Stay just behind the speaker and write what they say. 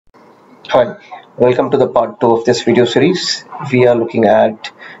Hi, welcome to the part 2 of this video series. We are looking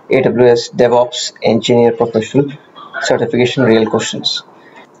at AWS DevOps Engineer Professional Certification Real Questions.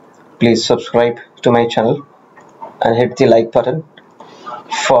 Please subscribe to my channel and hit the like button.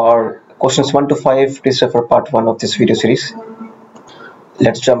 For questions 1 to 5, please refer part 1 of this video series.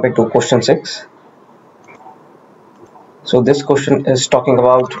 Let's jump into question 6. So this question is talking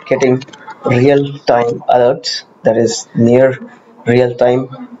about getting real-time alerts, that is near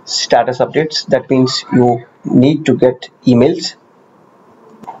real-time status updates. That means you need to get emails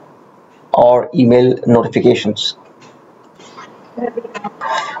or email notifications.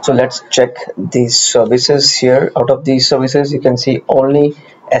 So let's check these services here. Out of these services, you can see only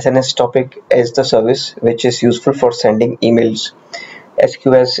SNS topic is the service which is useful for sending emails.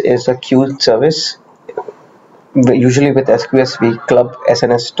 SQS is a queue service. Usually with SQS we club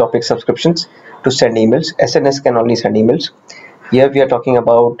SNS topic subscriptions to send emails. SNS can only send emails. Here we are talking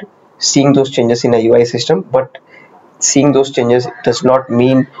about seeing those changes in a UI system, but seeing those changes does not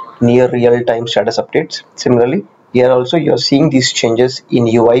mean near real-time status updates. Similarly, here also you are seeing these changes in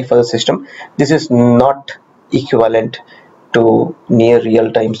UI for the system. This is not equivalent to near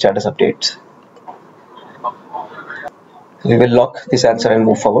real-time status updates. We will lock this answer and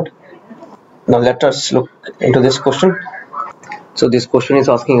move forward. Now let us look into this question. So this question is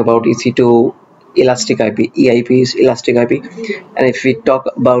asking about EC2 Elastic IP. EIP is Elastic IP, and if we talk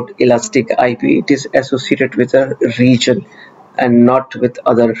about Elastic IP, it is associated with a region and not with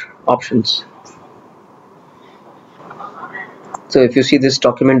other options. So if you see this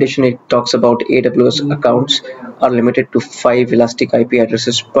documentation, it talks about AWS accounts are limited to 5 Elastic IP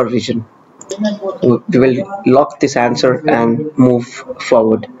addresses per region. So we will lock this answer and move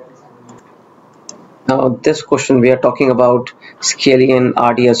forward. Now this question we are talking about scaling an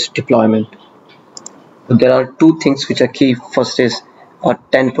RDS deployment. There are two things which are key. First is a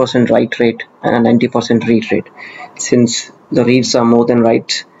 10% write rate and a 90% read rate. Since the reads are more than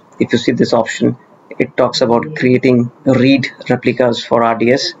writes, if you see this option, it talks about creating read replicas for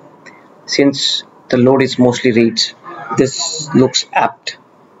RDS. Since the load is mostly reads, this looks apt.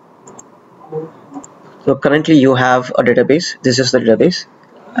 So currently you have a database. This is the database,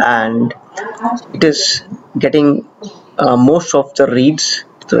 and it is getting most of the reads.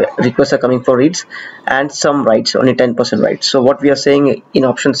 The requests are coming for reads and some writes, only 10% writes. So what we are saying in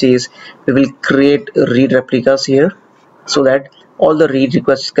option C is we will create read replicas here so that all the read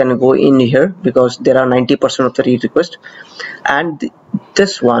requests can go in here, because there are 90% of the read request, and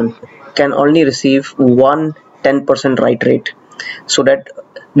this one can only receive one 10% write rate, so that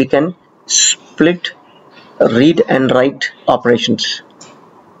we can split read and write operations.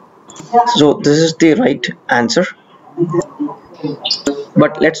 So this is the right answer,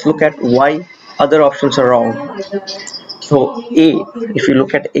 but let's look at why other options are wrong. So A, if you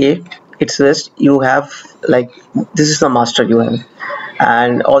look at A, it says you have, like, this is the master you have,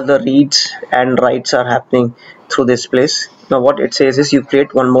 and all the reads and writes are happening through this place. Now what it says is you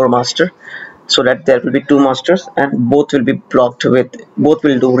create one more master, so that there will be two masters and both will be blocked with, both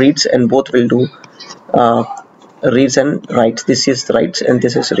will do reads and both will do reads and writes. This is writes and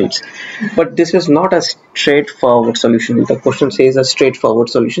this is reads, but this is not a straightforward solution. The question says a straightforward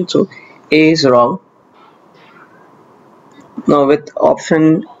solution, so A is wrong. Now with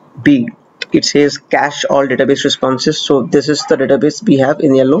option B, it says cache all database responses. So this is the database we have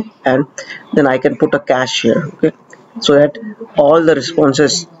in yellow, and then I can put a cache here, okay, so that all the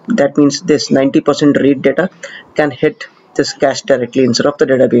responses, that means this 90% read data, can hit this cache directly instead of the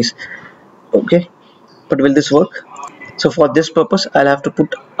database. Okay, but will this work? So for this purpose I'll have to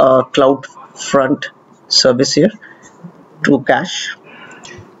put a cloud front service here to cache.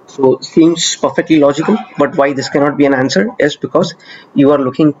 So seems perfectly logical, but why this cannot be an answer is because you are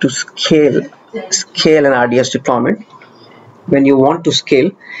looking to scale an RDS deployment. When you want to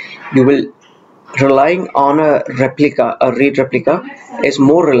scale, you will relying on a replica, a read replica is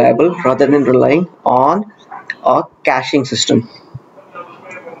more reliable rather than relying on a caching system.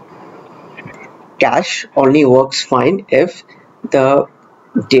 Cache only works fine if the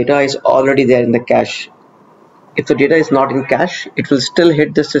data is already there in the cache. If the data is not in cache, it will still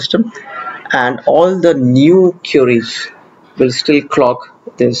hit the system, and all the new queries will still clog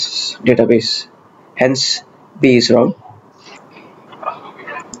this database. Hence B is wrong.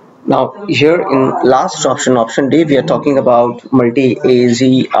 Now here in last option, option D, we are talking about multi-AZ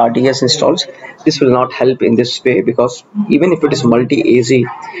RDS installs. This will not help in this way, because even if it is multi-AZ,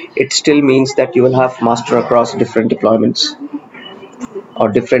 it still means that you will have master across different deployments or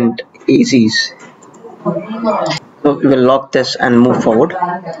different AZs. So we will lock this and move forward.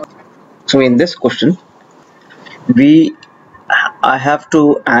 So in this question, I have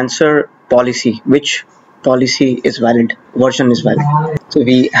to answer policy, which policy is valid, version is valid. So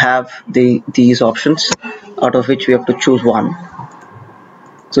we have these options, out of which we have to choose one.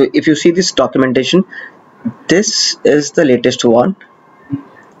 So if you see this documentation, this is the latest one,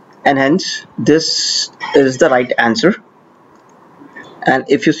 and hence this is the right answer. And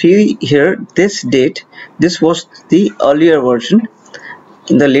if you see here, this date, this was the earlier version.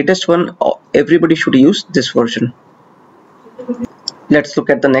 In the latest one, everybody should use this version. Let's look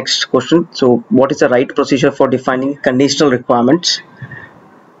at the next question. So what is the right procedure for defining conditional requirements?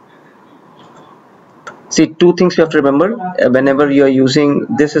 See, two things you have to remember whenever you are using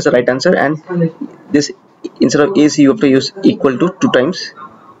this is the right answer, and this, instead of is, you have to use equal to 2 times.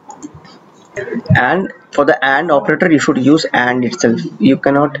 And for the AND operator, you should use AND itself. You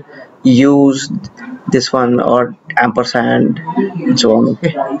cannot use this one or ampersand and so on.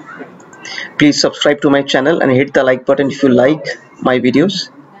 Okay, please subscribe to my channel and hit the like button if you like my videos.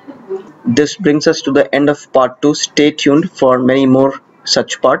 This brings us to the end of part 2. Stay tuned for many more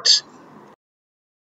such parts.